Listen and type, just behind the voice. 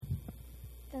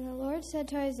And the Lord said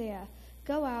to Isaiah,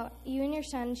 "Go out, you and your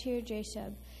son, to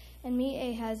Jacob, and meet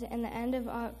Ahaz in the end of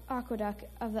aqueduct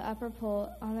of the upper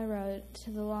pool on the road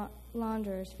to the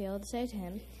launderer's field. Say to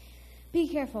him, be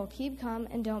careful, keep calm,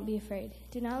 and don't be afraid.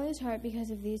 Do not lose heart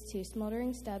because of these two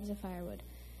smoldering stubs of firewood,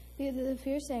 because of the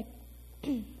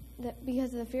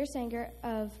fierce anger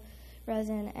of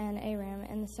Rezin and Aram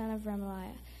and the son of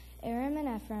Remaliah. Aram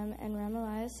and Ephraim and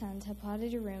Remaliah's sons have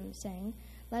plotted your room, saying,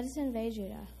 let us invade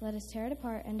Judah, let us tear it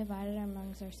apart and divide it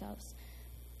amongst ourselves,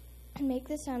 and make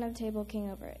the son of Tabal king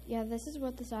over it. Yet this is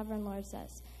what the sovereign Lord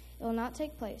says. It will not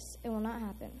take place, it will not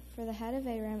happen, for the head of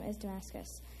Aram is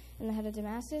Damascus, and the head of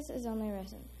Damascus is only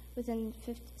Rezin. Within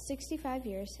 65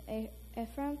 years,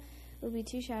 Ephraim will be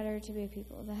too shattered to be a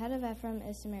people. The head of Ephraim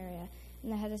is Samaria,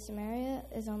 and the head of Samaria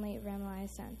is only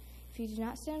Remaliah's son. If you do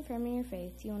not stand firm in your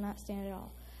faith, you will not stand at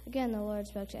all. Again, the Lord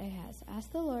spoke to Ahaz,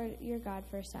 ask the Lord your God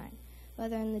for a sign,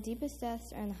 whether in the deepest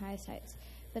depths or in the highest heights.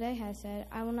 But Ahaz said,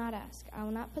 I will not ask. I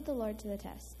will not put the Lord to the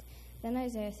test. Then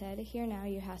Isaiah said, hear now,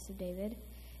 you house of David.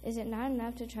 Is it not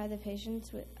enough to try the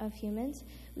patience of humans?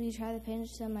 Will you try the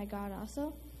patience of my God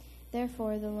also?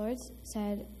 Therefore, the Lord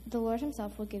said, the Lord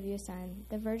himself will give you a sign.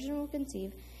 The virgin will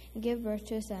conceive and give birth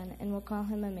to a son, and will call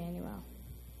him Immanuel.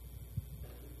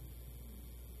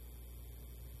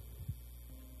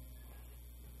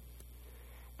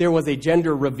 There was a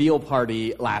gender reveal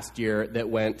party last year that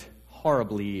went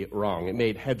horribly wrong. It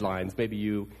made headlines. Maybe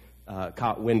you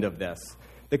caught wind of this.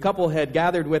 The couple had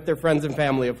gathered with their friends and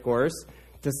family, of course,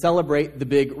 to celebrate the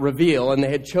big reveal, and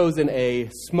they had chosen a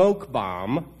smoke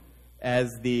bomb as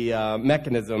the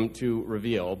mechanism to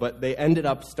reveal, but they ended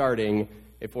up starting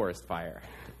a forest fire.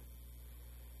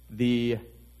 The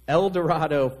El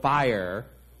Dorado fire,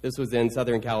 this was in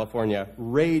Southern California,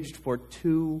 raged for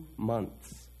 2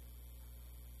 months.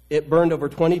 It burned over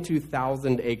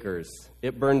 22,000 acres.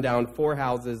 It burned down 4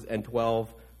 houses and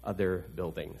 12 other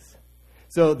buildings.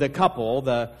 So the couple,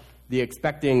 the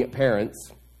expecting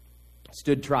parents,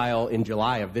 stood trial in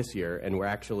July of this year, and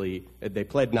they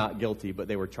pled not guilty, but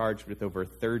they were charged with over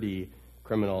 30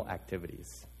 criminal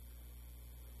activities.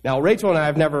 Now, Rachel and I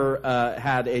have never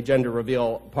had a gender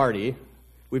reveal party.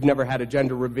 We've never had a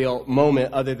gender reveal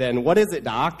moment other than, what is it,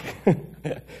 Doc?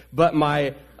 But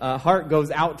my heart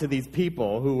goes out to these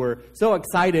people who were so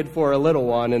excited for a little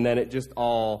one, and then it just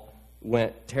all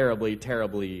went terribly,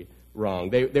 terribly wrong.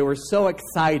 They were so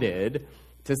excited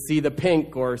to see the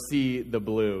pink or see the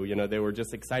blue. You know, they were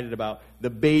just excited about the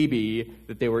baby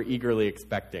that they were eagerly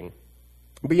expecting.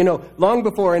 But, long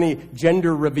before any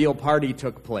gender reveal party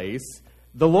took place,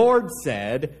 the Lord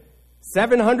said,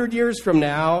 700 years from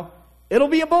now, it'll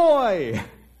be a boy.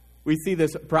 We see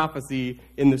this prophecy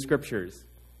in the scriptures.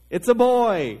 It's a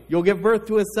boy. You'll give birth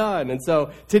to a son. And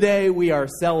so today we are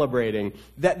celebrating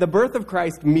that the birth of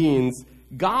Christ means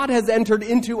God has entered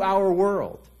into our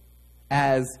world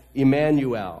as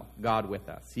Immanuel, God with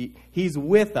us. He's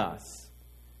with us.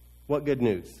 What good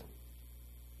news.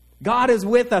 God is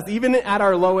with us even at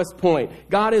our lowest point.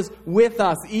 God is with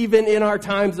us even in our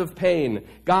times of pain.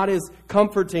 God is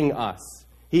comforting us.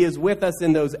 He is with us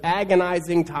in those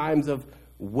agonizing times of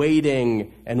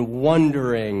waiting and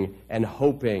wondering and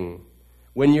hoping.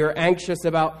 When you're anxious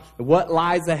about what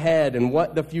lies ahead and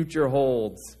what the future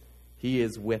holds, He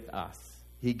is with us.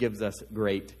 He gives us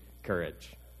great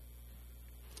courage.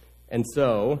 And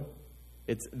so,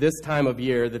 it's this time of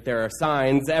year that there are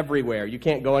signs everywhere. You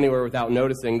can't go anywhere without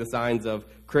noticing the signs of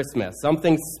Christmas.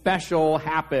 Something special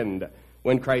happened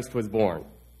when Christ was born.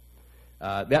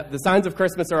 The signs of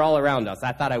Christmas are all around us.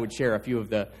 I thought I would share a few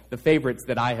of the favorites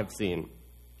that I have seen.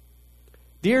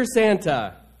 Dear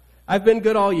Santa, I've been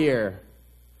good all year.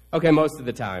 Okay, most of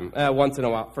the time. Once in a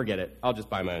while, forget it. I'll just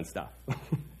buy my own stuff.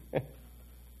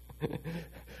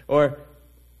 Or,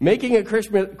 making a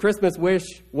Christmas wish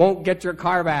won't get your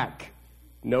car back.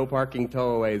 No parking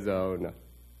tow-away zone.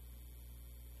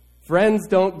 Friends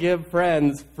don't give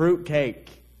friends fruitcake.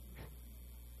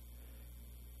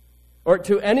 Or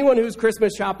to anyone who's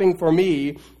Christmas shopping for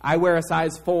me, I wear a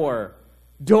size 4.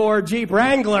 Door Jeep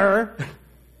Wrangler.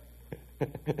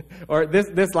 Or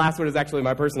this last one is actually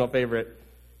my personal favorite.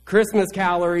 Christmas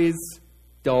calories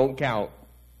don't count.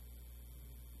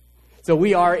 So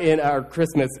we are in our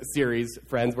Christmas series,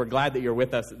 friends. We're glad that you're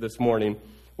with us this morning.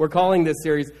 We're calling this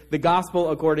series The Gospel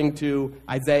According to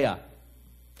Isaiah.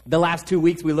 The last 2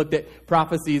 weeks we looked at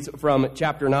prophecies from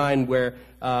chapter 9 where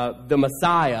the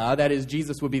Messiah, that is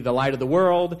Jesus, would be the light of the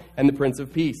world and the Prince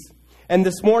of Peace. And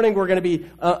this morning we're going to be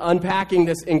unpacking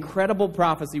this incredible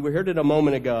prophecy. We heard it a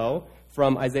moment ago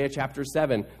from Isaiah chapter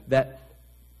 7 that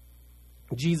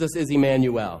Jesus is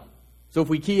Immanuel. So if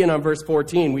we key in on verse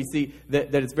 14, we see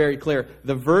that it's very clear.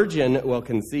 The virgin will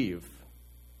conceive.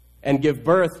 and give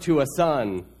birth to a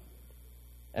son,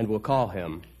 and we'll call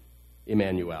him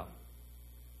Immanuel.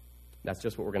 That's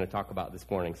just what we're going to talk about this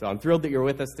morning. So I'm thrilled that you're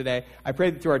with us today. I pray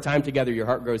that through our time together, your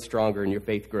heart grows stronger and your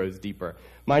faith grows deeper.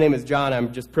 My name is John.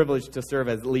 I'm just privileged to serve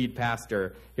as lead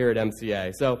pastor here at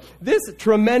MCA. So this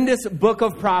tremendous book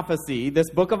of prophecy, this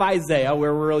book of Isaiah,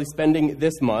 where we're really spending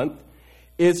this month,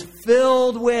 is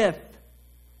filled with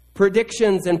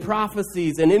predictions and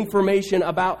prophecies and information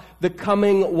about the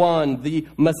coming one, the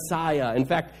Messiah. In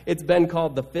fact, it's been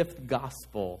called the fifth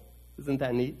gospel. Isn't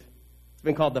that neat? It's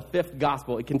been called the fifth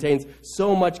gospel. It contains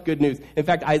so much good news. In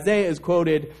fact, Isaiah is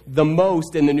quoted the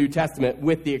most in the New Testament,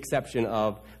 with the exception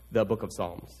of the book of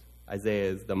Psalms.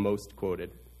 Isaiah is the most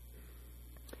quoted.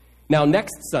 Now,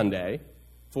 next Sunday,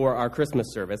 for our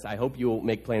Christmas service, I hope you'll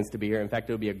make plans to be here. In fact,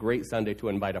 it'll be a great Sunday to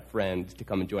invite a friend to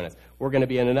come and join us. We're going to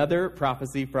be in another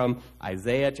prophecy from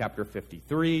Isaiah chapter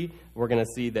 53. We're going to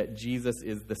see that Jesus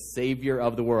is the Savior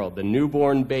of the world. The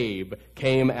newborn babe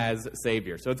came as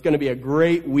Savior. So it's going to be a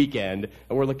great weekend,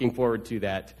 and we're looking forward to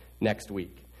that next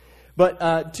week.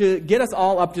 But to get us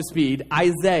all up to speed,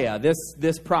 Isaiah,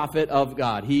 this prophet of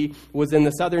God, he was in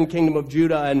the southern kingdom of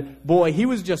Judah, and boy, he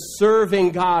was just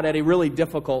serving God at a really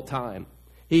difficult time.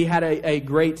 He had a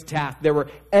great task. There were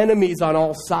enemies on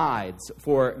all sides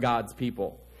for God's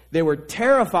people. They were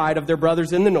terrified of their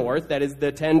brothers in the north, that is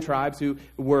the 10 tribes who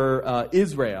were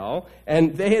Israel,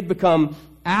 and they had become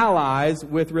allies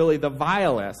with really the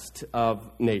vilest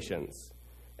of nations.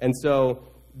 And so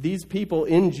these people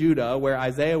in Judah, where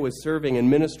Isaiah was serving and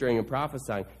ministering and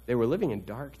prophesying, they were living in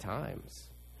dark times.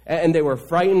 And they were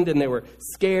frightened and they were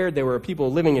scared. They were people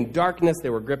living in darkness. They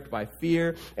were gripped by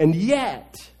fear. And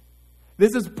yet,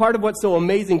 this is part of what's so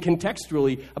amazing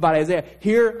contextually about Isaiah.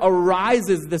 Here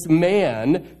arises this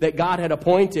man that God had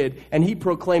appointed, and he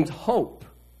proclaims hope.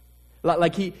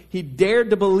 Like he dared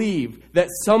to believe that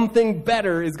something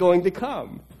better is going to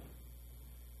come.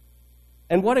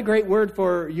 And what a great word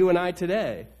for you and I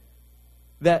today.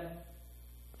 That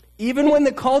even when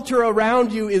the culture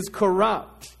around you is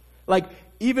corrupt, like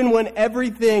even when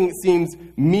everything seems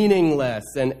meaningless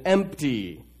and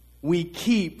empty, we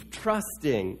keep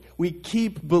trusting, we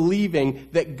keep believing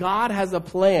that God has a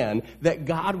plan, that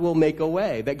God will make a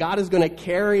way, that God is going to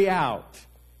carry out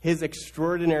his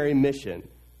extraordinary mission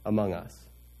among us.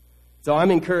 So I'm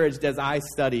encouraged as I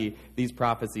study these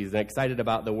prophecies and excited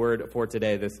about the word for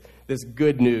today, this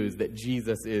good news that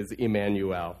Jesus is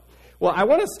Immanuel. Well, I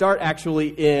want to start actually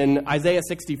in Isaiah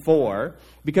 64,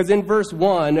 because in verse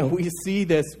 1, we see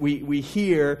this, we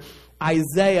hear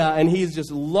Isaiah, and he's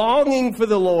just longing for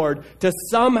the Lord to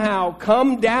somehow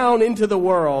come down into the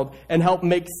world and help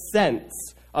make sense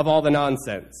of all the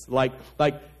nonsense. Like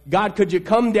God, could you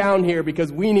come down here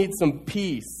because we need some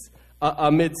peace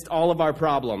amidst all of our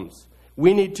problems.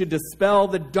 We need to dispel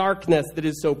the darkness that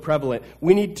is so prevalent.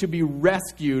 We need to be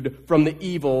rescued from the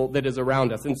evil that is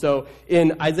around us. And so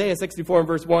in Isaiah 64 and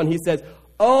verse 1, he says,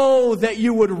 "Oh, that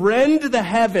you would rend the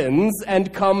heavens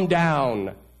and come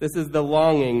down." This is the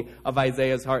longing of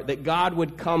Isaiah's heart, that God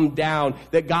would come down,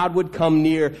 that God would come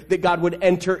near, that God would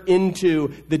enter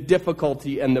into the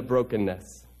difficulty and the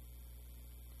brokenness.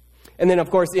 And then,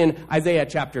 of course, in Isaiah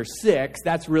chapter 6,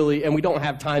 that's really, and we don't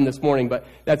have time this morning, but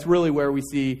that's really where we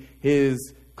see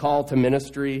his call to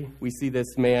ministry. We see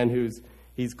this man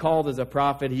he's called as a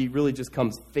prophet. He really just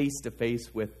comes face to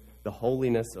face with the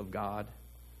holiness of God.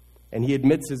 And he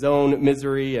admits his own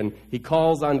misery, and he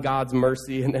calls on God's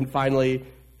mercy, and then finally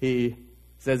he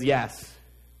says yes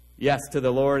to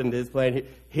the Lord and to his plan.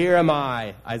 "Here am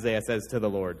I," Isaiah says to the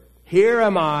Lord. "Here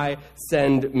am I,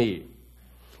 send me."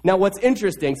 Now, what's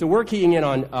interesting, so we're keying in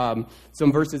on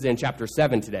some verses in chapter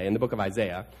 7 today in the book of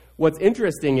Isaiah. What's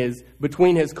interesting is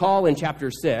between his call in chapter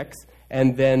 6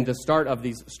 and then the start of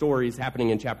these stories happening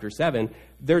in chapter 7,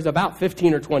 there's about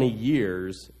 15 or 20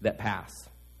 years that pass.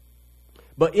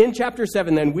 But in chapter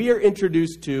 7, then, we are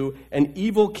introduced to an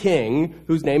evil king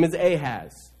whose name is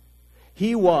Ahaz.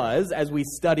 He was, as we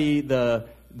study the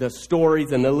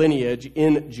stories and the lineage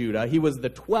in Judah, he was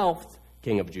the 12th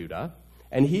king of Judah,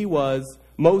 and he was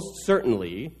most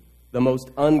certainly the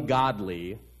most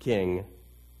ungodly king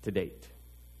to date.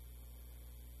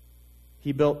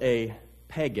 He built a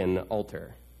pagan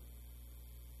altar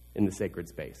in the sacred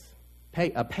space,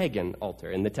 a pagan altar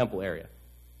in the temple area.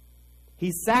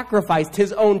 He sacrificed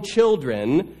his own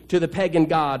children to the pagan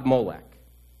god Molech.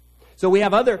 So we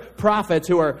have other prophets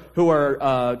who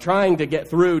are trying to get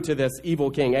through to this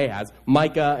evil king Ahaz.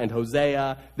 Micah and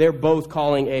Hosea, they're both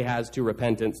calling Ahaz to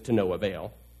repentance to no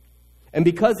avail. And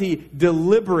because he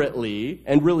deliberately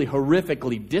and really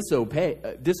horrifically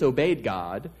disobeyed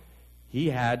God,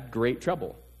 he had great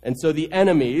trouble. And so the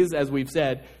enemies, as we've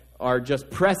said, are just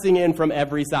pressing in from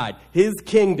every side. His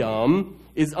kingdom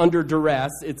is under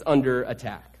duress. It's under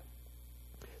attack.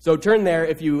 So turn there.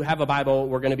 If you have a Bible,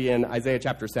 we're going to be in Isaiah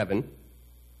chapter 7.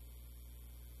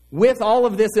 With all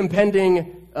of this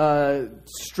impending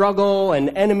struggle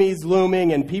and enemies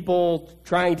looming and people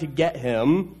trying to get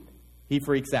him, he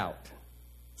freaks out.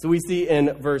 So we see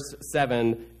in verse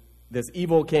 7 this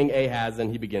evil king Ahaz, and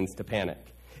he begins to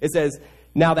panic. It says,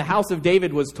 "Now the house of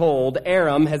David was told,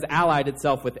 Aram has allied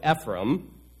itself with Ephraim.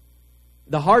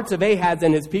 The hearts of Ahaz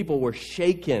and his people were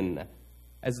shaken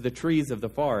as the trees of the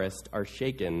forest are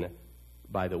shaken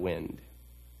by the wind."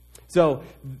 So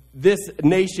this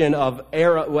nation of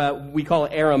Aram, well, we call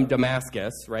it Aram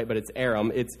Damascus, right? But it's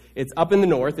Aram. It's up in the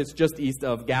north. It's just east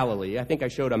of Galilee. I think I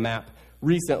showed a map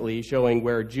recently showing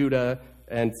where Judah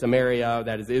and Samaria,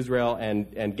 that is Israel,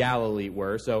 and Galilee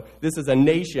were. So this is a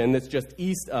nation that's just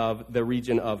east of the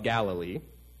region of Galilee.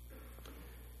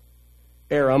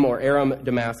 Aram, or Aram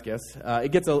Damascus.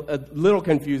 It gets a little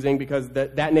confusing because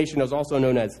that nation is also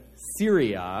known as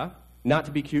Syria, not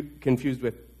to be confused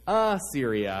with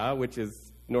Assyria, which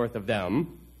is north of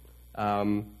them.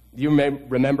 You may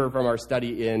remember from our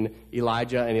study in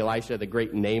Elijah and Elisha, the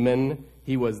great Naaman.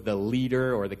 He was the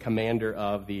leader or the commander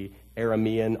of the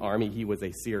Aramean army. He was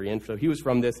a Syrian. So he was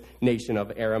from this nation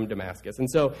of Aram Damascus.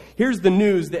 And so here's the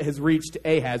news that has reached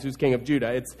Ahaz, who's king of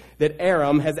Judah. It's that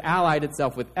Aram has allied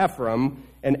itself with Ephraim.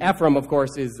 And Ephraim, of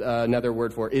course, is another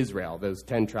word for Israel, those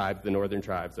 10 tribes, the northern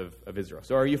tribes of Israel.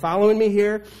 So are you following me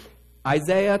here?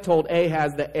 Isaiah told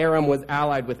Ahaz that Aram was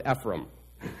allied with Ephraim.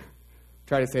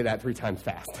 Try to say that 3 times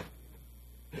fast.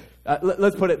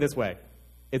 Let's put it this way.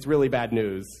 It's really bad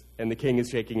news, and the king is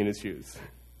shaking in his shoes.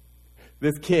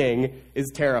 This king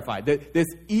is terrified. This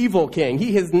evil king,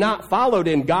 he has not followed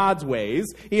in God's ways.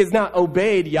 He has not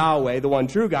obeyed Yahweh, the one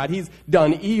true God. He's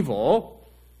done evil,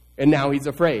 and now he's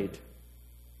afraid.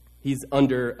 He's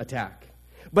under attack.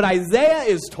 But Isaiah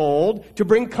is told to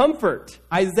bring comfort.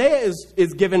 Isaiah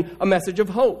is given a message of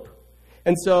hope.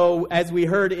 And so, as we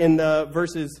heard in the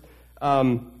verses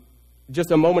just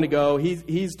a moment ago,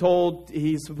 he's told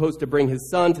he's supposed to bring his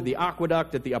son to the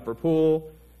aqueduct at the upper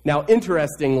pool. Now,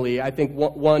 interestingly, I think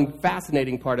one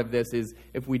fascinating part of this is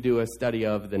if we do a study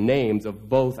of the names of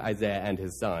both Isaiah and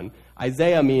his son.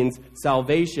 Isaiah means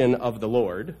salvation of the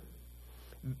Lord,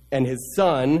 and his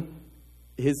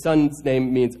son's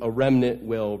name means a remnant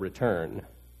will return.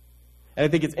 And I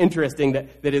think it's interesting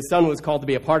that his son was called to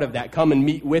be a part of that, come and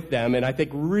meet with them, and I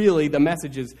think really the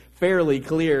message is fairly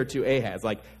clear to Ahaz,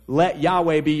 like, let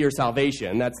Yahweh be your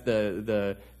salvation. That's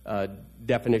the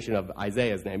definition of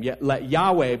Isaiah's name. Let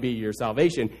Yahweh be your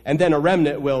salvation, and then a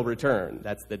remnant will return.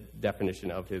 That's the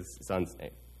definition of his son's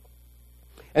name.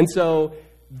 And so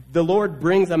the Lord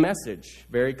brings a message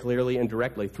very clearly and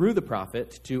directly through the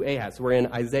prophet to Ahaz. We're in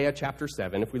Isaiah chapter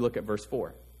 7, if we look at verse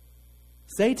 4.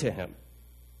 Say to him,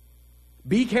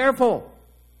 be careful,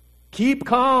 keep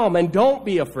calm, and don't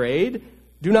be afraid.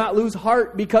 Do not lose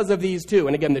heart because of these two.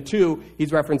 And again, the two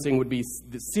he's referencing would be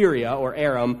Syria, or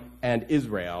Aram, and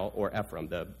Israel, or Ephraim,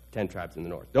 the 10 tribes in the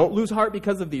north. Don't lose heart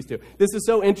because of these two. This is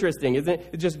so interesting, isn't it?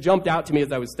 It just jumped out to me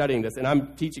as I was studying this, and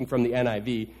I'm teaching from the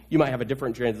NIV. You might have a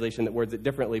different translation that words it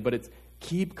differently, but it's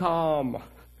keep calm.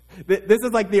 This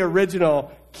is like the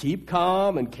original, keep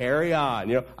calm and carry on.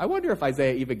 You know, I wonder if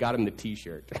Isaiah even got him the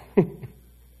T-shirt.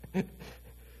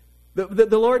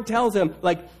 The Lord tells him,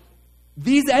 like,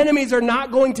 these enemies are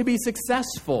not going to be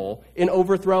successful in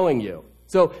overthrowing you.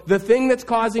 So the thing that's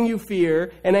causing you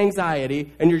fear and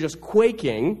anxiety, and you're just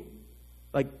quaking,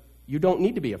 like, you don't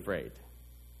need to be afraid.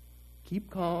 Keep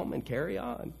calm and carry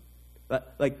on.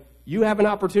 Like, you have an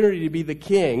opportunity to be the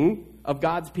king of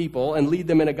God's people and lead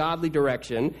them in a godly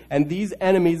direction, and these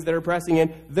enemies that are pressing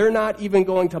in, they're not even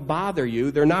going to bother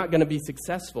you. They're not going to be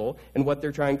successful in what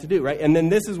they're trying to do, right? And then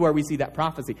this is where we see that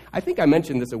prophecy. I think I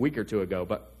mentioned this a week or two ago,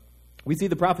 but we see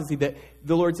the prophecy that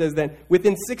the Lord says that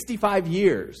within 65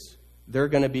 years, they're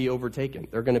going to be overtaken.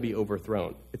 They're going to be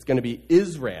overthrown. It's going to be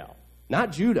Israel,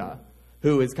 not Judah,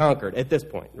 who is conquered at this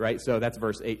point, right? So that's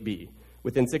verse 8b.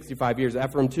 Within 65 years,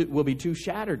 Ephraim will be too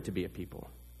shattered to be a people.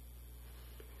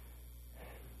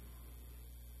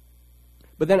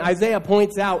 But then Isaiah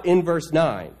points out in verse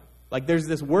 9, like there's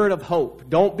this word of hope.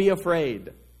 Don't be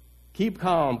afraid. Keep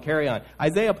calm, carry on.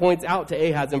 Isaiah points out to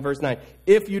Ahaz in verse 9,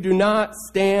 if you do not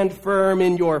stand firm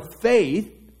in your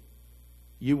faith,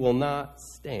 you will not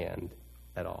stand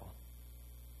at all.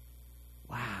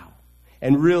 Wow.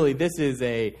 And really, this is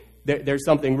there's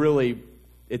something really,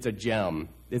 it's a gem.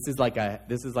 This is like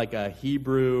a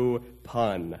Hebrew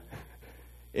pun.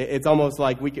 It's almost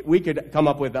like we could come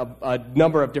up with a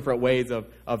number of different ways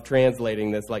of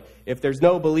translating this. Like, if there's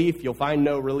no belief, you'll find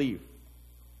no relief.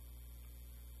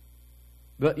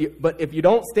 But if you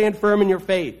don't stand firm in your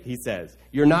faith, he says,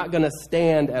 you're not going to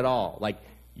stand at all. Like,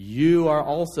 you are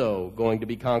also going to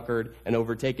be conquered and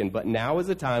overtaken. But now is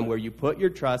a time where you put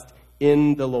your trust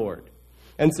in the Lord.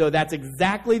 And so that's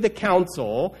exactly the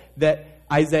counsel that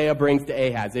Isaiah brings to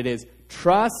Ahaz. It is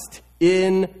trust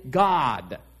in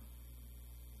God.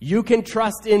 You can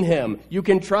trust in him. You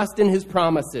can trust in his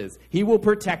promises. He will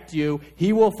protect you.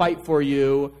 He will fight for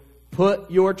you.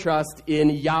 Put your trust in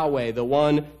Yahweh, the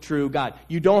one true God.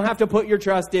 You don't have to put your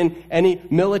trust in any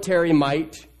military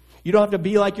might. You don't have to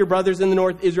be like your brothers in the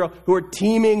north, Israel, who are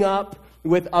teaming up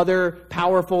with other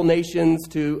powerful nations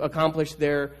to accomplish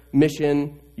their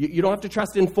mission. You don't have to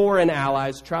trust in foreign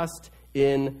allies. Trust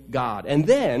in God. And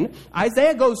then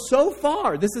Isaiah goes so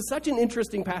far. This is such an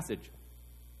interesting passage.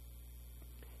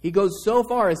 He goes so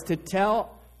far as to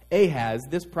tell Ahaz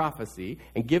this prophecy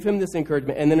and give him this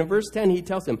encouragement. And then in verse 10, he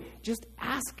tells him, just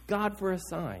ask God for a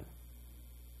sign.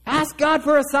 Ask God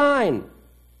for a sign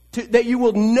that you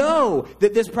will know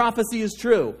that this prophecy is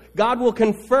true. God will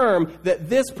confirm that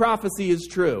this prophecy is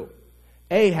true.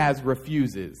 Ahaz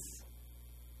refuses.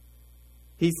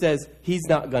 He says he's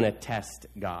not going to test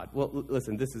God. Well,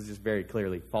 listen, this is just very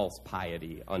clearly false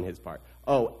piety on his part.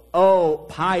 Oh,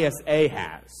 pious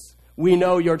Ahaz. We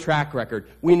know your track record.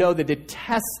 We know the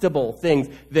detestable things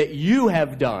that you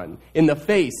have done in the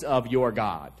face of your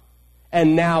God.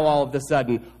 And now all of a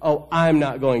sudden, I'm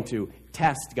not going to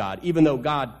test God, even though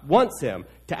God wants him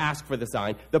to ask for the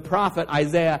sign. The prophet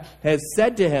Isaiah has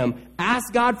said to him,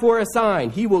 ask God for a sign.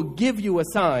 He will give you a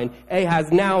sign.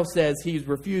 Ahaz now says he's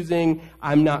refusing.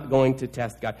 I'm not going to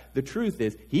test God. The truth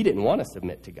is, he didn't want to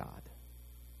submit to God.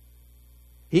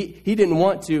 He didn't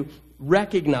want to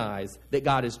recognize that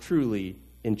God is truly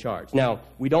in charge. Now,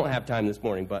 we don't have time this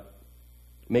morning, but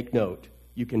make note,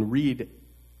 you can read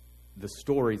the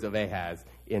stories of Ahaz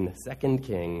in 2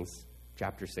 Kings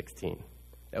chapter 16.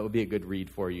 That would be a good read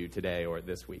for you today or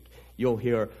this week. You'll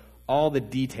hear all the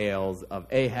details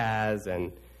of Ahaz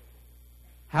and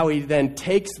how he then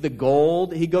takes the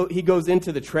gold. He goes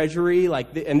into the treasury,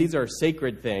 and these are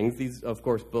sacred things. These, of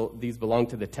course, these belong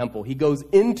to the temple. He goes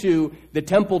into the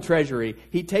temple treasury.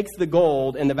 He takes the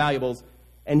gold and the valuables,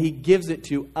 and he gives it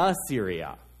to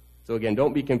Assyria. So again,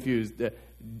 don't be confused.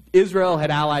 Israel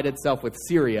had allied itself with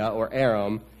Syria or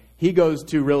Aram. He goes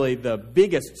to really the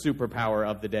biggest superpower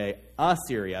of the day,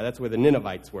 Assyria. That's where the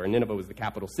Ninevites were. Nineveh was the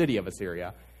capital city of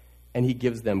Assyria. And he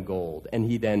gives them gold. And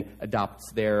he then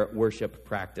adopts their worship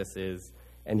practices.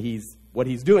 And what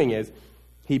he's doing is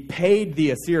he paid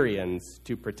the Assyrians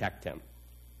to protect him.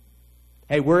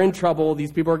 Hey, we're in trouble.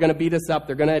 These people are going to beat us up.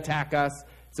 They're going to attack us.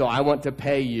 So I want to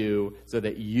pay you so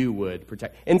that you would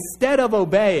protect. Instead of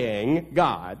obeying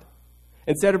God,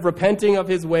 instead of repenting of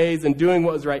his ways and doing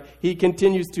what was right, he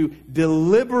continues to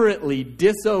deliberately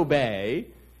disobey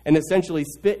and essentially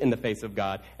spit in the face of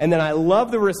God. And then I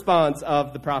love the response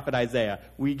of the prophet Isaiah.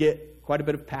 We get quite a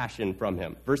bit of passion from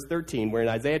him. Verse 13, we're in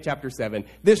Isaiah chapter 7.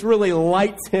 This really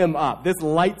lights him up. This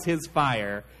lights his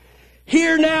fire.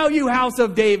 Hear now, you house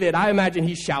of David. I imagine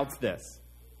he shouts this.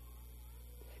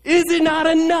 Is it not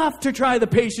enough to try the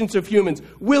patience of humans?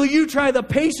 Will you try the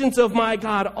patience of my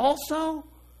God also?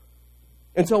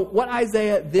 And so what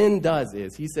Isaiah then does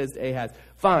is, he says to Ahaz,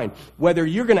 fine, whether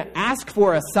you're going to ask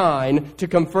for a sign to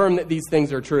confirm that these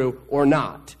things are true or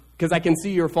not, because I can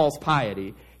see your false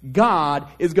piety, God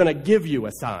is going to give you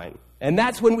a sign. And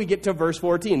that's when we get to verse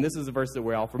 14. This is a verse that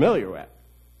we're all familiar with.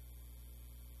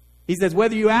 He says,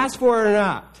 whether you ask for it or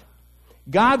not,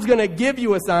 God's going to give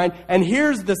you a sign, and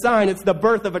here's the sign. It's the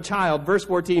birth of a child. Verse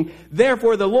 14,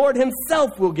 therefore the Lord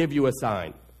himself will give you a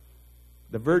sign.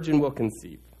 The virgin will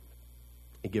conceive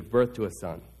and give birth to a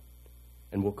son,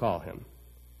 and we'll call him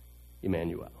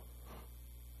Immanuel.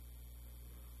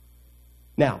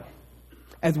 Now,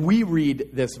 as we read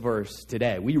this verse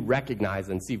today, we recognize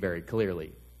and see very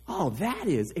clearly, that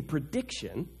is a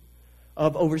prediction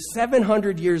of over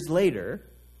 700 years later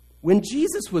when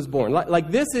Jesus was born.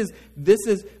 This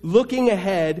is looking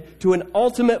ahead to an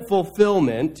ultimate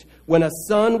fulfillment when a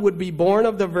son would be born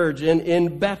of the virgin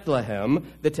in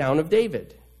Bethlehem, the town of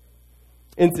David.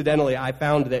 Incidentally, I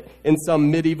found that in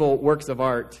some medieval works of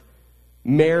art,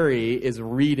 Mary is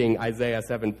reading Isaiah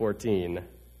 7:14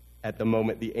 at the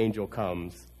moment the angel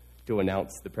comes to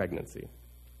announce the pregnancy.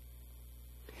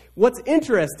 What's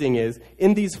interesting is,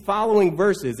 in these following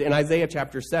verses in Isaiah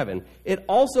chapter 7, it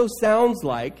also sounds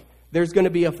like there's going to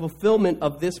be a fulfillment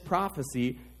of this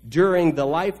prophecy during the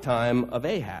lifetime of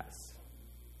Ahaz.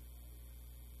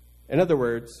 In other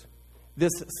words,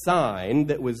 this sign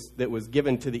that was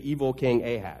given to the evil king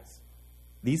Ahaz,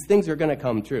 these things are going to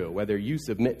come true, whether you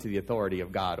submit to the authority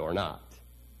of God or not.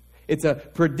 It's a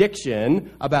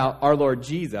prediction about our Lord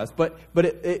Jesus, but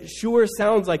it sure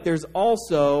sounds like there's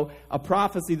also a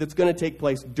prophecy that's going to take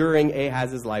place during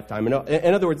Ahaz's lifetime.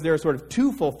 In other words, there are sort of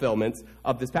two fulfillments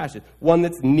of this passage. One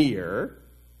that's near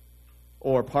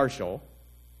or partial,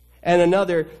 and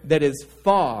another that is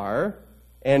far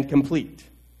and complete.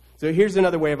 So here's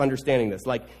another way of understanding this.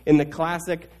 Like in the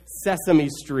classic Sesame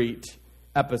Street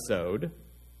episode,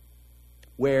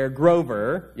 where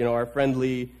Grover, our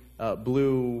friendly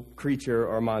blue creature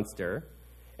or monster,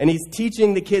 and he's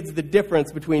teaching the kids the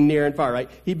difference between near and far, right?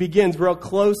 He begins real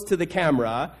close to the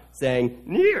camera saying,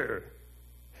 near.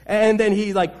 And then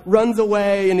he runs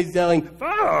away and he's yelling,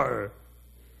 far.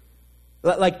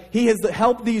 Like he has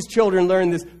helped these children learn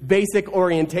this basic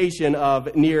orientation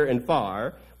of near and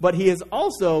far, but he has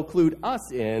also clued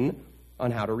us in on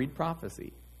how to read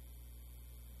prophecy.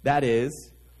 That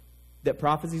is, that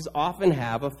prophecies often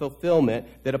have a fulfillment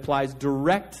that applies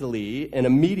directly and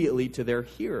immediately to their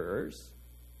hearers,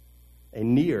 a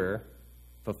near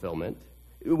fulfillment,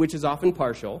 which is often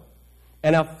partial,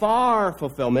 and a far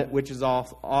fulfillment, which is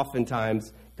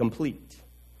oftentimes complete.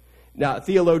 Now,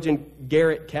 theologian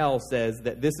Garrett Kell says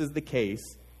that this is the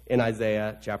case in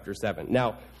Isaiah chapter 7.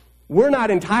 Now, we're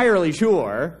not entirely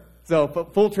sure, so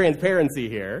full transparency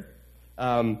here.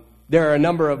 There are a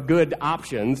number of good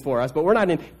options for us, but we're not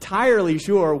entirely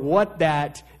sure what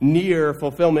that near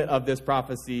fulfillment of this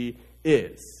prophecy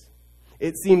is.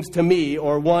 It seems to me,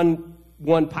 or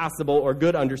one possible or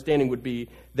good understanding would be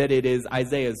that it is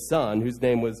Isaiah's son, whose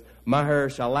name was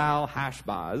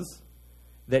Maher-shalal-Hashbaz,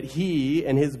 that he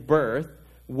and his birth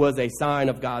was a sign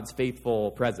of God's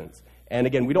faithful presence. And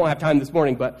again, we don't have time this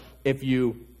morning, but if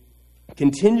you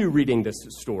continue reading this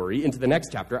story into the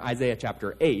next chapter, Isaiah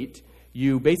chapter 8,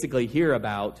 you basically hear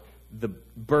about the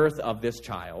birth of this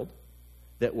child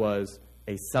that was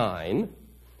a sign,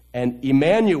 and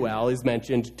Immanuel is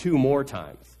mentioned 2 more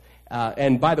times.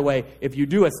 And by the way, if you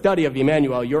do a study of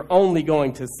Immanuel, you're only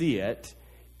going to see it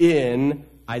in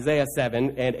Isaiah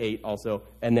 7 and 8 also,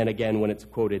 and then again when it's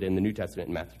quoted in the New Testament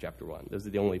in Matthew chapter 1. Those are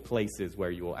the only places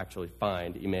where you will actually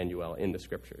find Immanuel in the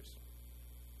Scriptures.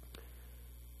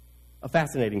 A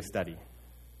fascinating study.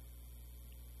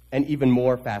 An even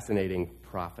more fascinating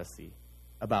prophecy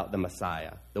about the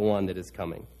Messiah, the one that is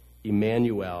coming.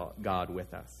 Immanuel, God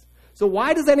with us. So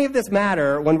why does any of this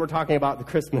matter when we're talking about the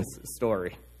Christmas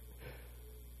story?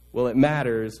 Well, it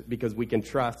matters because we can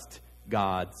trust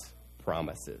God's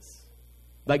promises.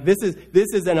 Like this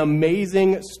is an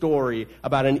amazing story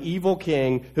about an evil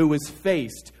king who was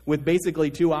faced with basically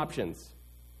 2 options.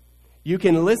 You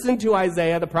can listen to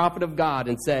Isaiah, the prophet of God,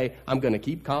 and say, I'm going to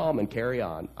keep calm and carry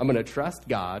on. I'm going to trust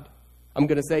God. I'm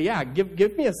going to say, yeah,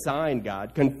 give me a sign,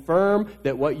 God. Confirm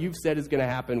that what you've said is going to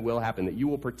happen will happen, that you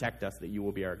will protect us, that you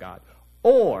will be our God.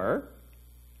 Or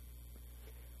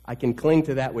I can cling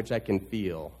to that which I can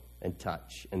feel and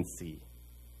touch and see.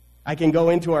 I can go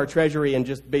into our treasury and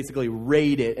just basically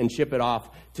raid it and ship it off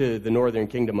to the northern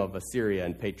kingdom of Assyria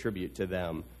and pay tribute to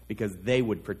them because they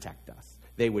would protect us.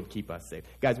 They would keep us safe.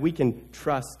 Guys, we can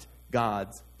trust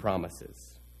God's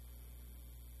promises.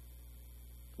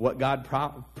 What God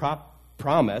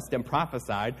promised and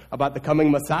prophesied about the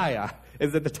coming Messiah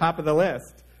is at the top of the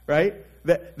list, right?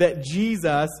 That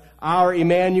Jesus, our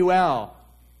Immanuel,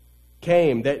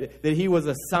 came, that he was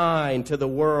a sign to the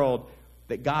world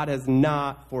that God has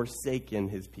not forsaken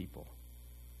his people,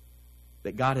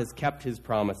 that God has kept his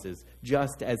promises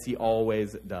just as he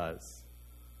always does.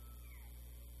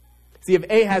 See, if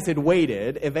Ahaz had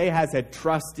waited, if Ahaz had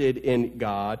trusted in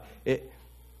God,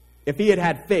 if he had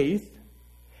had faith,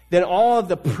 then all of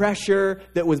the pressure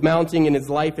that was mounting in his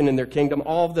life and in their kingdom,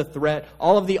 all of the threat,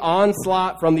 all of the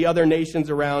onslaught from the other nations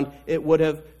around, it would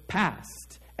have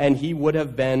passed, and he would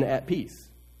have been at peace.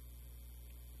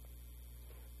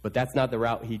 But that's not the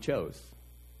route he chose.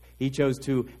 He chose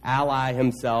to ally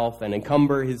himself and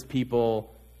encumber his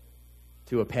people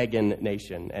to a pagan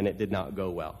nation, and it did not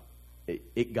go well.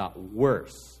 It got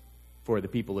worse for the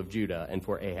people of Judah and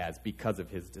for Ahaz because of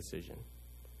his decision.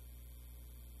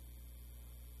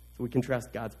 So we can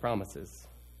trust God's promises.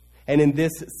 And in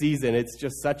this season, it's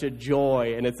just such a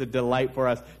joy and it's a delight for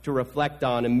us to reflect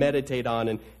on and meditate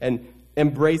on and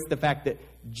embrace the fact that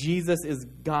Jesus is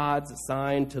God's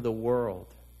sign to the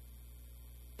world,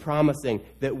 promising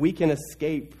that we can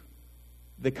escape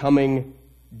the coming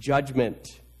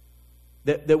judgment,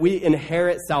 that we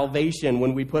inherit salvation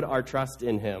when we put our trust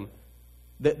in him.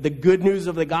 The good news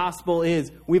of the gospel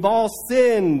is we've all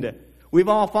sinned. We've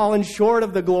all fallen short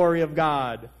of the glory of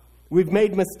God. We've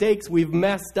made mistakes. We've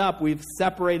messed up. We've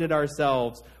separated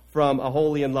ourselves from a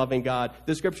holy and loving God.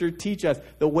 The scripture teaches us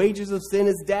the wages of sin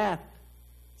is death.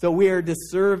 So we are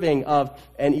deserving of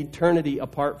an eternity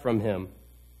apart from him.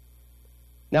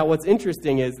 Now, what's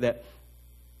interesting is that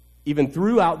even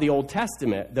throughout the Old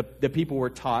Testament, the people were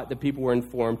taught, the people were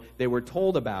informed, they were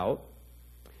told about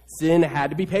sin had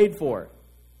to be paid for.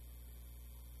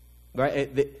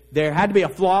 Right? There had to be a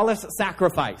flawless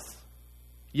sacrifice.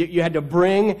 You had to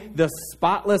bring the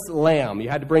spotless lamb. You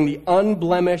had to bring the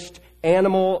unblemished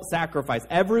animal sacrifice.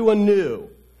 Everyone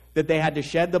knew that they had to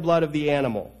shed the blood of the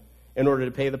animal in order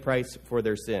to pay the price for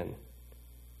their sin.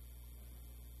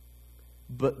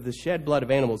 But the shed blood of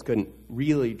animals couldn't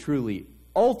really, truly,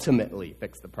 ultimately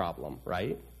fix the problem,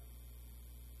 right?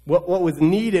 What was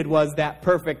needed was that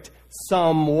perfect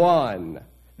someone,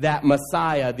 that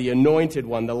Messiah, the anointed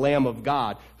one, the Lamb of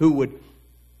God, who would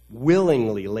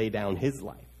willingly lay down his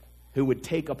life, who would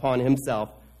take upon himself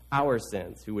our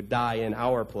sins, who would die in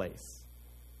our place.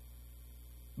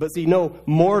 But see, no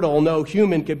mortal, no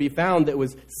human could be found that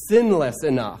was sinless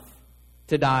enough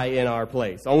to die in our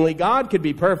place. Only God could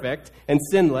be perfect and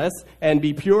sinless and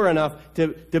be pure enough to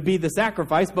be the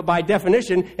sacrifice, but by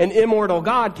definition, an immortal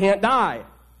God can't die.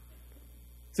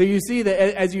 So you see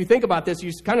that as you think about this,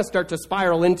 you kind of start to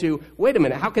spiral into, wait a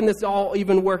minute, how can this all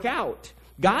even work out?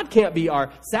 God can't be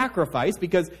our sacrifice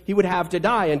because he would have to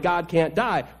die, and God can't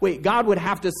die. Wait, God would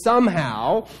have to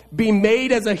somehow be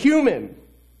made as a human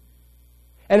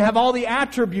and have all the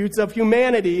attributes of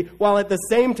humanity while at the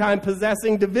same time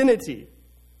possessing divinity.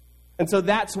 And so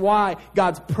that's why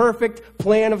God's perfect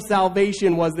plan of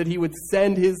salvation was that he would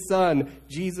send his son,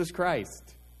 Jesus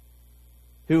Christ,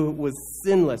 who was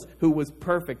sinless, who was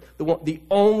perfect, the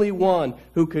only one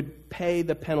who could pay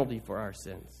the penalty for our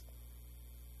sins.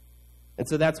 And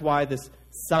so that's why this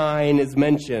sign is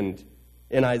mentioned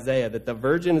in Isaiah, that the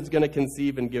virgin is going to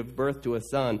conceive and give birth to a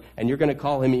son, and you're going to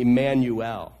call him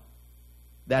Immanuel.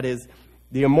 That is,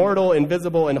 the immortal,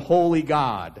 invisible, and holy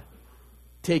God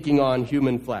taking on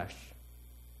human flesh.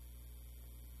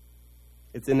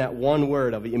 It's in that one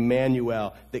word of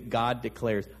Immanuel that God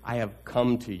declares, I have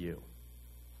come to you.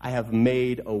 I have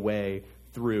made a way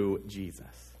through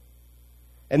Jesus.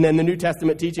 And then the New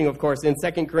Testament teaching, of course, in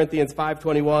 2 Corinthians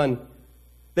 5:21,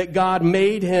 that God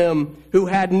made him who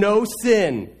had no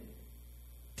sin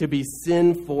to be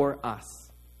sin for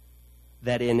us,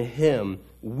 that in him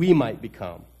we might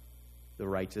become the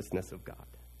righteousness of God.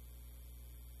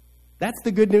 That's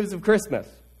the good news of Christmas.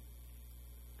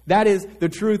 That is the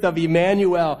truth of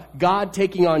Immanuel, God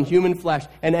taking on human flesh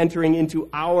and entering into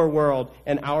our world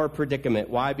and our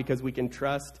predicament. Why? Because we can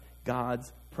trust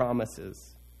God's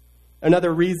promises.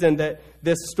 Another reason that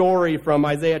this story from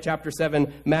Isaiah chapter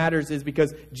 7 matters is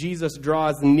because Jesus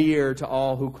draws near to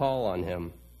all who call on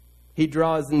him. He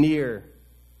draws near.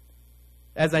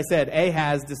 As I said,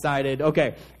 Ahaz decided,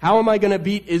 okay, how am I going to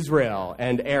beat Israel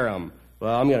and Aram?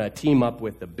 Well, I'm going to team up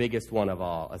with the biggest one of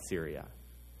all, Assyria.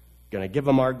 Going to give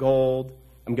them our gold.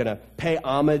 I'm going to pay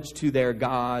homage to their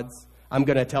gods. I'm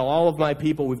going to tell all of my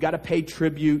people we've got to pay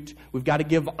tribute. We've got to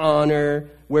give honor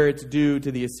where it's due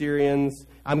to the Assyrians.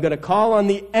 I'm going to call on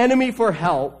the enemy for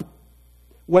help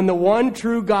when the one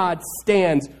true God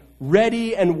stands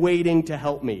ready and waiting to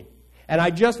help me. And I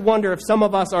just wonder if some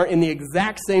of us are in the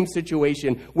exact same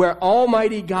situation where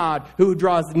Almighty God, who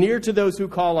draws near to those who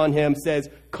call on him, says,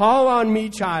 call on me,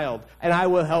 child, and I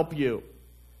will help you.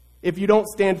 If you don't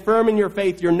stand firm in your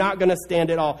faith, you're not going to stand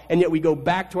at all. And yet we go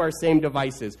back to our same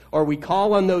devices. Or we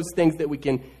call on those things that we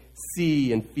can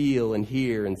see and feel and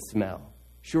hear and smell.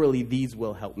 Surely these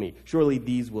will help me. Surely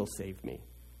these will save me.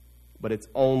 But it's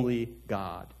only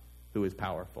God who is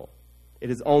powerful. It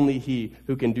is only he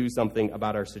who can do something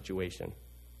about our situation.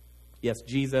 Yes,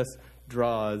 Jesus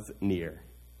draws near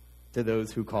to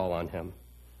those who call on him.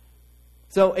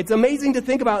 So it's amazing to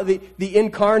think about the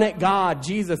incarnate God,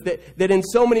 Jesus, that in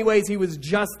so many ways he was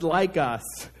just like us.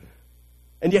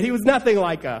 And yet he was nothing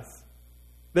like us.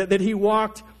 That he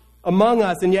walked among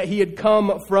us, and yet he had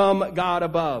come from God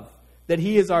above. That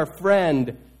he is our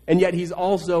friend, and yet he's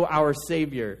also our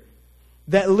Savior.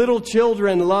 That little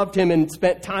children loved him and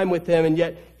spent time with him, and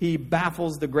yet he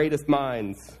baffles the greatest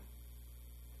minds.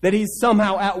 That he's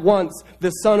somehow at once the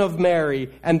Son of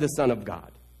Mary and the Son of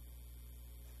God.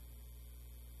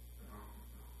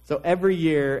 So every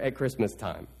year at Christmas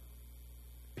time,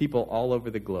 people all over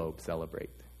the globe celebrate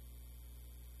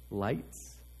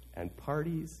lights and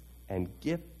parties and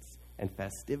gifts and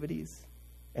festivities,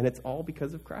 and it's all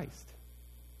because of Christ.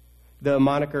 The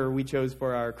moniker we chose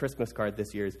for our Christmas card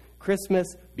this year is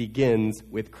Christmas begins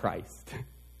with Christ.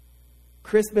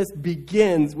 Christmas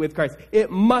begins with Christ.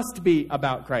 It must be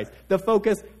about Christ. The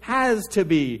focus has to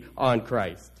be on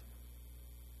Christ.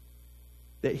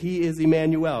 That he is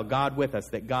Immanuel, God with us,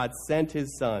 that God sent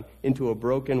his Son into a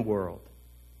broken world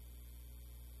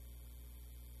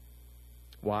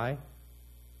Why?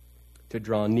 To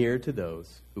draw near to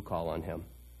those who call on him.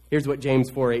 Here's what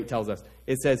James 4:8 tells us.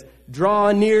 It says,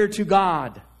 draw near to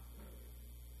God,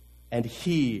 and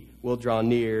he will draw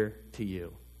near to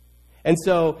you. And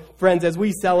so, friends, as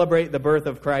we celebrate the birth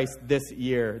of Christ this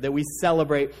year, that we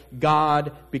celebrate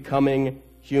God becoming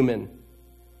human.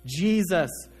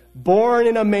 Jesus, born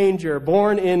in a manger,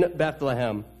 born in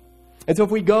Bethlehem. And so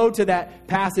if we go to that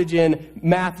passage in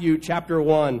Matthew chapter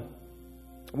 1,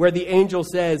 where the angel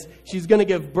says, she's going to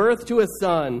give birth to a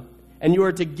son, and you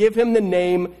are to give him the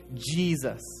name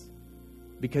Jesus,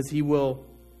 because he will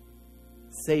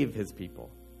save his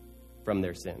people from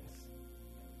their sins.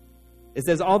 It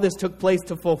says all this took place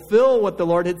to fulfill what the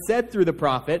Lord had said through the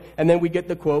prophet. And then we get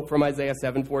the quote from Isaiah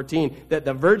 7:14, that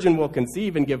the virgin will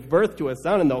conceive and give birth to a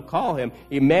son, and they'll call him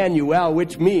Immanuel,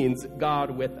 which means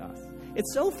God with us.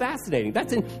 It's so fascinating.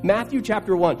 That's in Matthew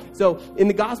chapter 1. So in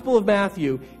the Gospel of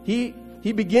Matthew, he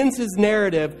begins his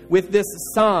narrative with this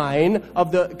sign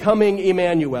of the coming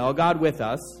Immanuel, God with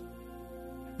us.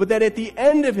 But that at the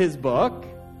end of his book,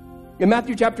 in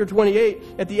Matthew chapter 28,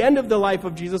 at the end of the life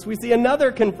of Jesus, we see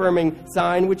another confirming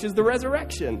sign, which is the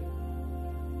resurrection.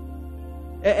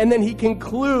 And then he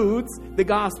concludes the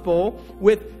gospel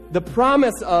with the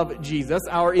promise of Jesus,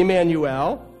 our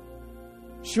Immanuel.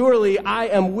 Surely I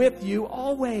am with you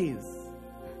always,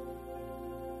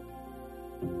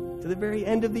 to the very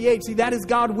end of the age. See, that is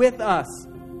God with us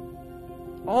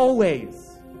always.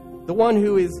 The one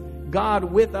who is God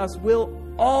with us will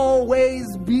always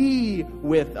be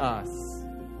with us.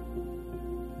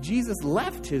 Jesus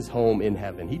left his home in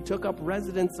heaven. He took up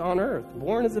residence on earth,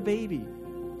 born as a baby,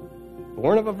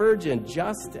 born of a virgin,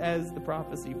 just as the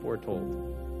prophecy foretold.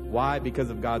 Why? Because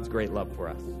of God's great love for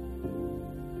us.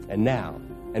 And now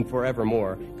and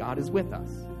forevermore, God is with us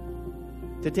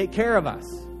to take care of us,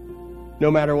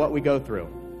 no matter what we go through.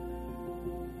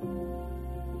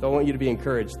 So I want you to be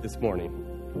encouraged this morning.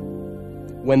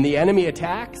 When the enemy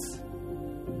attacks,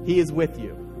 he is with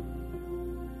you.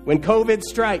 When COVID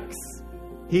strikes,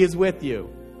 he is with you.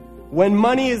 When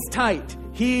money is tight,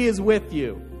 he is with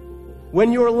you.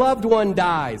 When your loved one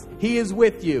dies, he is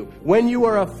with you. When you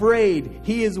are afraid,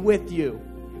 he is with you.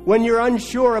 When you're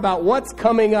unsure about what's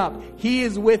coming up, he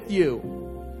is with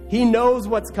you. He knows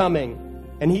what's coming.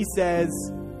 And he says,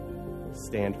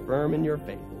 stand firm in your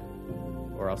faith,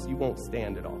 or else you won't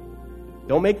stand at all.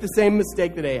 Don't make the same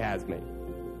mistake that Ahaz made.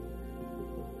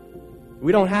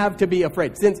 We don't have to be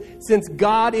afraid. Since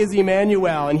God is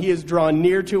Immanuel and he is drawn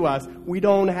near to us, we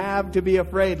don't have to be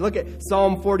afraid. Look at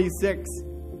Psalm 46.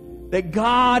 That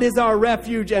God is our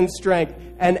refuge and strength,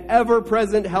 an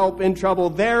ever-present help in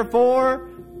trouble. Therefore,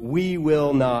 we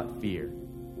will not fear.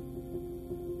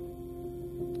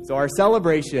 So our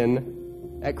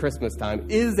celebration at Christmas time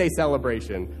is a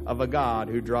celebration of a God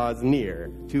who draws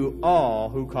near to all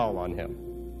who call on him.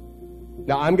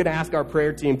 Now, I'm going to ask our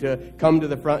prayer team to come to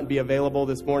the front and be available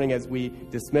this morning as we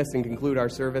dismiss and conclude our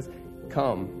service.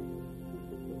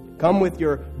 Come. Come with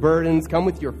your burdens. Come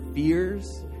with your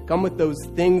fears. Come with those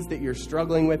things that you're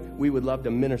struggling with. We would love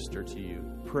to minister to you,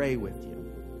 pray with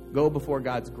you, go before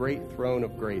God's great throne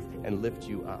of grace and lift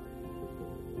you up.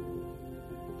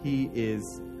 He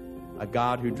is a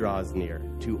God who draws near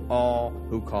to all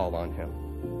who call on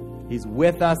him. He's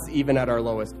with us even at our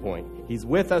lowest point. He's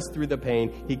with us through the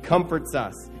pain. He comforts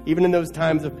us even in those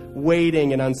times of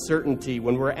waiting and uncertainty.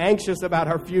 When we're anxious about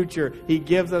our future, he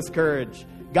gives us courage.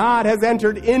 God has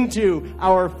entered into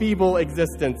our feeble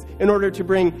existence in order to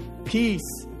bring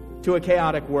peace to a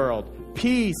chaotic world,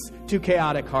 peace to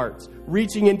chaotic hearts,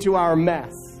 reaching into our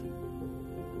mess,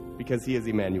 because he is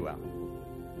Immanuel,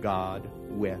 God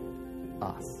with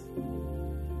us.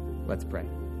 Let's pray.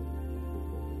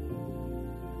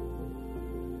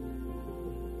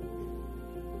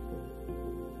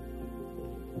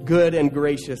 Good and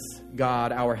gracious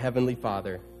God, our Heavenly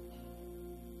Father,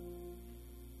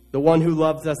 the one who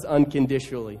loves us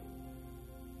unconditionally,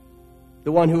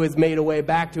 the one who has made a way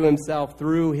back to himself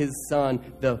through his Son,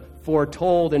 the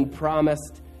foretold and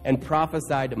promised and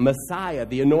prophesied Messiah,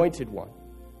 the Anointed One.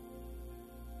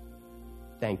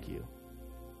 Thank you.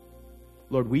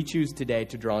 Lord, we choose today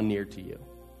to draw near to you.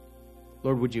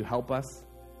 Lord, would you help us?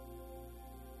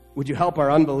 Would you help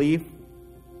our unbelief?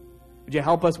 Would you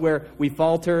help us where we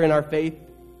falter in our faith,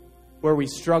 where we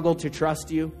struggle to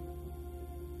trust you,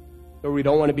 where we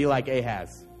don't want to be like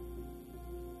Ahaz?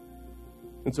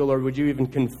 And so, Lord, would you even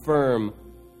confirm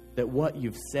that what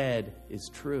you've said is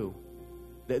true,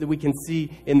 that we can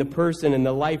see in the person and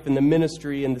the life and the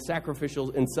ministry and the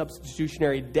sacrificial and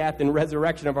substitutionary death and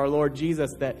resurrection of our Lord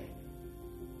Jesus, that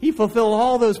he fulfilled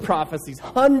all those prophecies,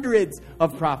 hundreds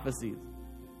of prophecies.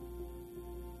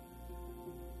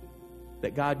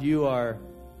 that, God, you are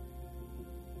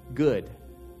good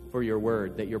for your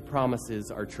word, that your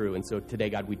promises are true. And so today,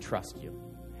 God, we trust you.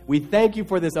 We thank you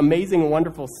for this amazing and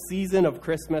wonderful season of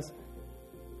Christmas,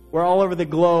 where all over the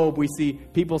globe we see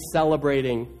people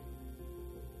celebrating.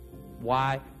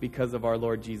 Why? Because of our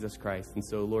Lord Jesus Christ. And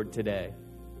so, Lord, today,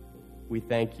 we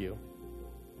thank you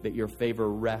that your favor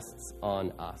rests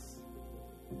on us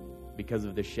because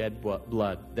of the shed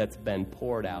blood that's been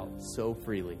poured out so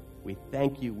freely. We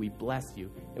thank you, we bless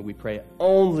you, and we pray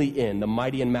only in the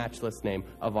mighty and matchless name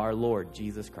of our Lord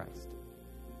Jesus Christ.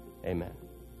 Amen.